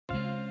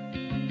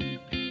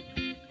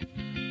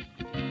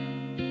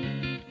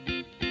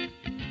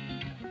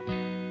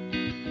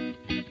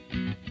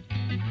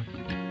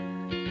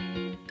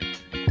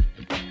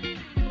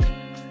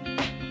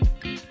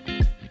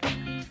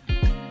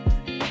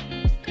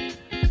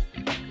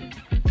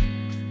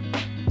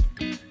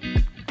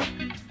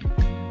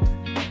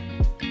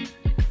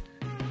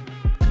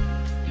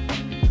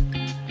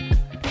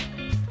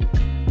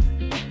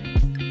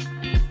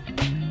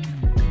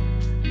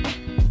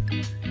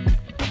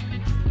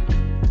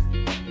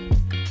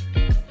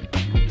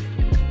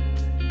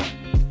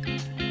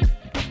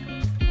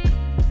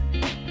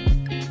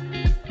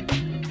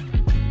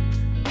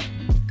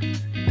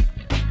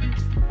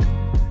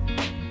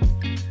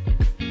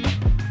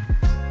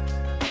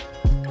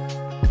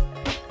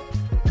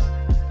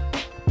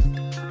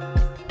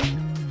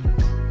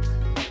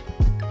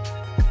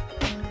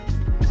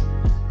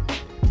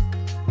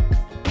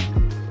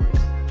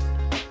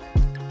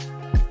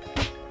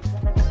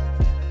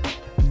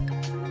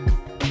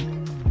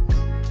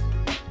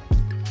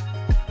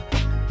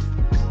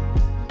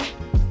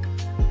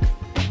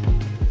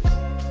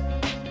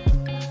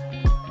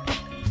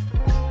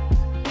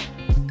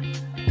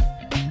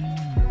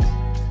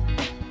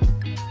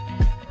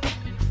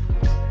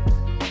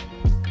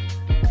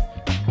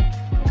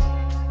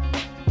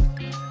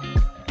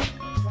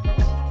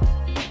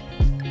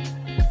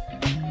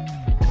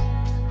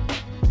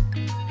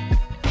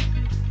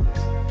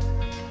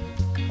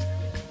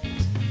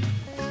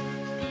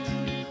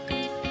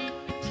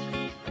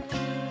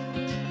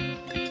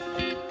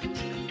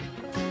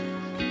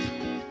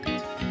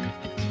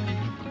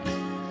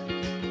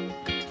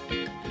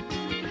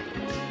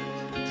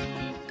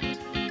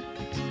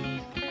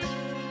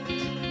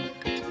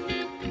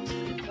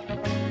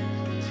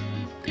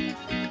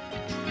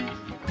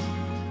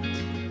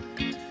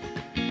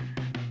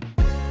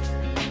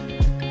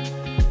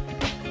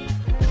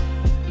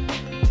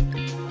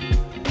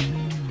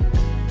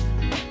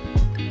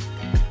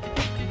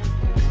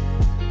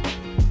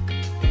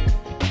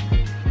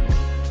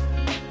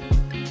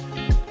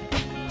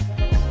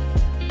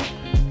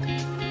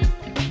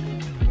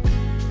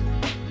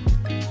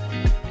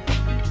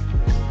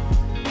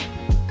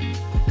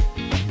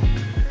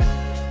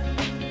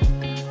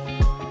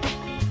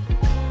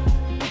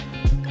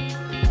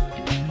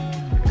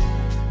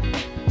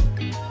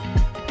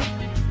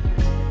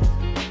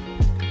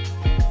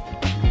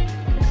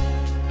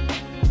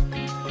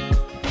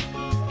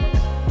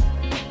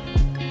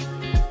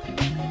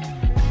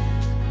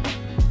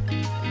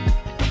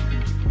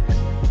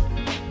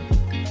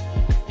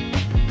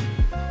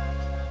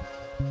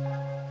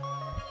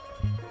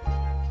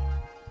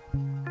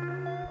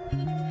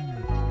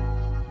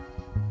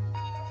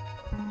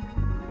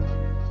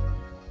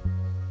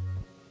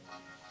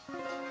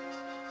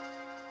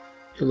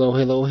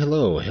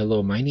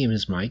Hello, my name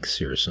is Mike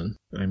Searson.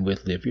 I'm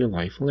with Live Your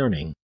Life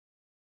Learning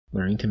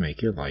to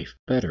make your life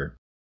better.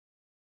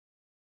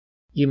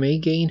 You may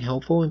gain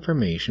helpful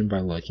information by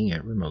looking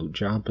at remote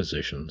job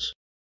positions.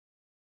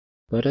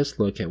 Let us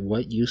look at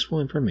what useful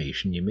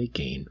information you may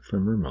gain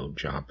from remote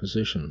job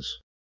positions.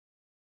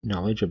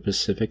 Knowledge of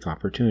specific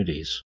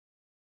opportunities.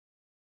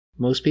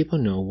 Most people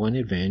know one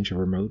advantage of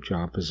remote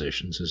job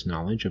positions is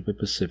knowledge of a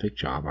specific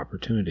job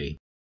opportunity.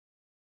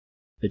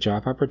 The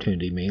job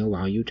opportunity may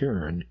allow you to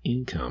earn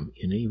income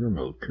in a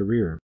remote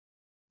career.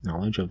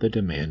 Knowledge of the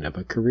demand of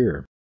a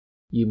career.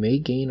 You may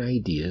gain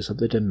ideas of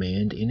the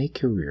demand in a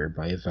career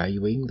by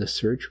evaluating the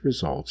search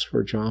results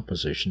for job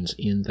positions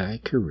in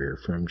that career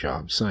from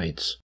job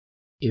sites.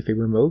 If a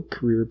remote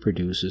career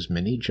produces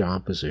many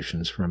job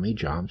positions from a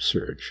job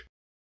search,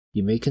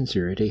 you may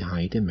consider it a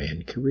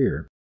high-demand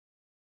career.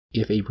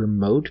 If a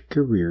remote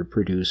career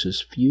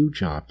produces few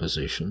job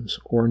positions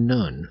or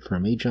none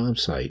from a job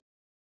site,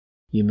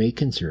 you may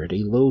consider it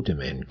a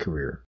low-demand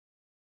career.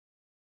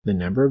 The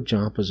number of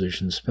job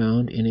positions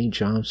found in a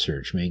job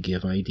search may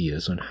give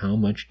ideas on how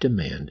much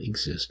demand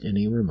exists in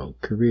a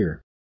remote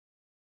career.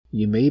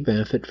 You may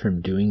benefit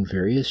from doing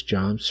various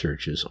job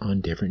searches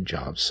on different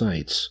job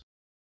sites.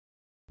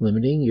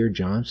 Limiting your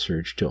job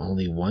search to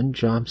only one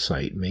job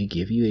site may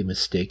give you a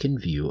mistaken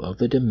view of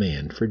the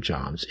demand for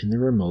jobs in the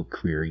remote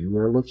career you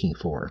are looking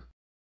for.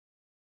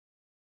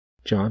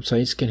 Job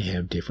sites can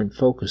have different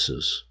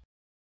focuses.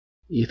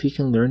 If you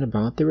can learn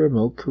about the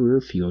remote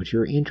career field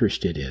you're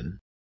interested in,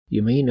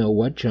 you may know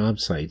what job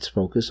sites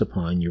focus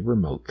upon your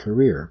remote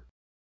career.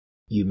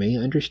 You may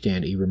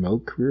understand a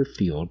remote career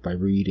field by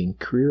reading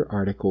career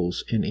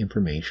articles and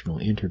informational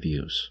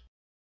interviews.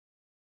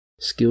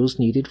 Skills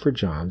needed for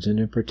jobs in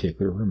a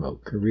particular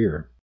remote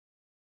career.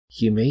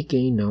 You may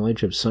gain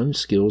knowledge of some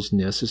skills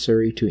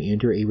necessary to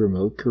enter a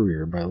remote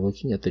career by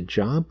looking at the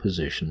job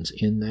positions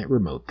in that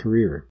remote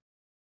career.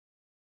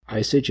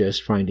 I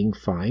suggest finding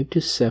 5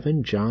 to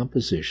 7 job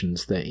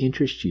positions that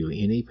interest you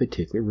in a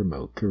particular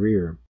remote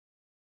career.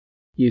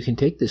 You can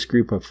take this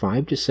group of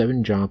 5 to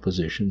 7 job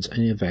positions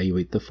and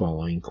evaluate the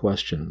following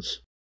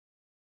questions.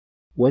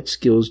 What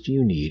skills do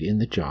you need in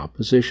the job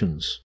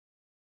positions?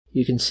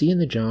 You can see in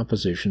the job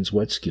positions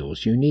what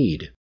skills you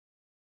need.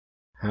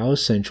 How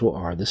essential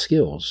are the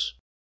skills?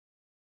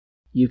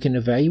 You can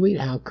evaluate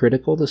how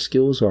critical the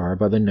skills are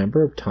by the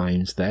number of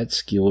times that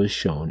skill is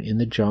shown in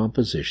the job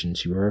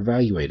positions you are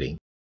evaluating.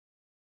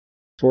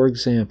 For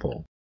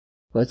example,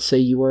 let's say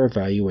you are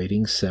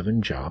evaluating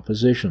 7 job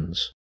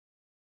positions.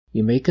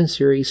 You may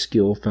consider a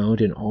skill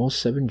found in all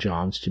 7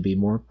 jobs to be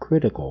more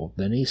critical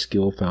than a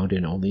skill found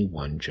in only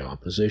one job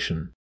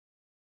position.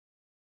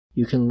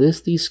 You can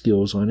list these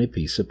skills on a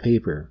piece of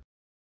paper.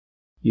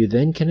 You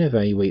then can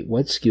evaluate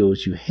what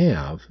skills you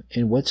have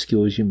and what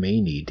skills you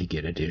may need to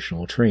get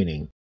additional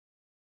training.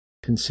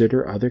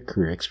 Consider other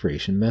career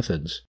exploration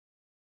methods.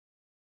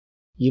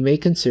 You may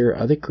consider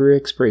other career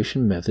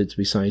exploration methods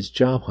besides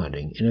job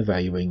hunting in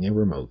evaluating a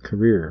remote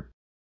career.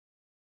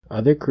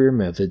 Other career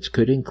methods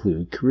could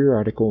include career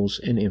articles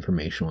and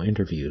informational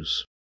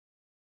interviews.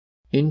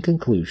 In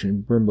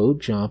conclusion,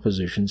 remote job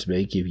positions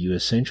may give you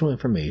essential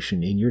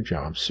information in your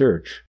job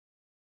search.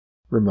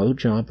 Remote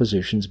job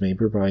positions may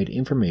provide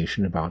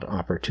information about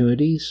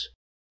opportunities,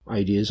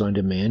 ideas on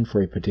demand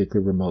for a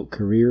particular remote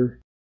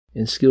career,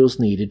 and skills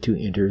needed to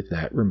enter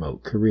that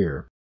remote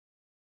career.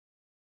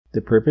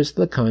 The purpose of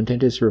the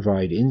content is to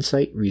provide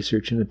insight,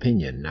 research, and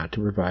opinion, not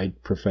to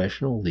provide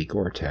professional,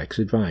 legal, or tax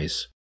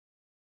advice.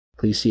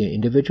 Please see an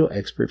individual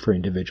expert for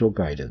individual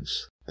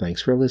guidance.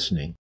 Thanks for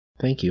listening.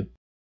 Thank you.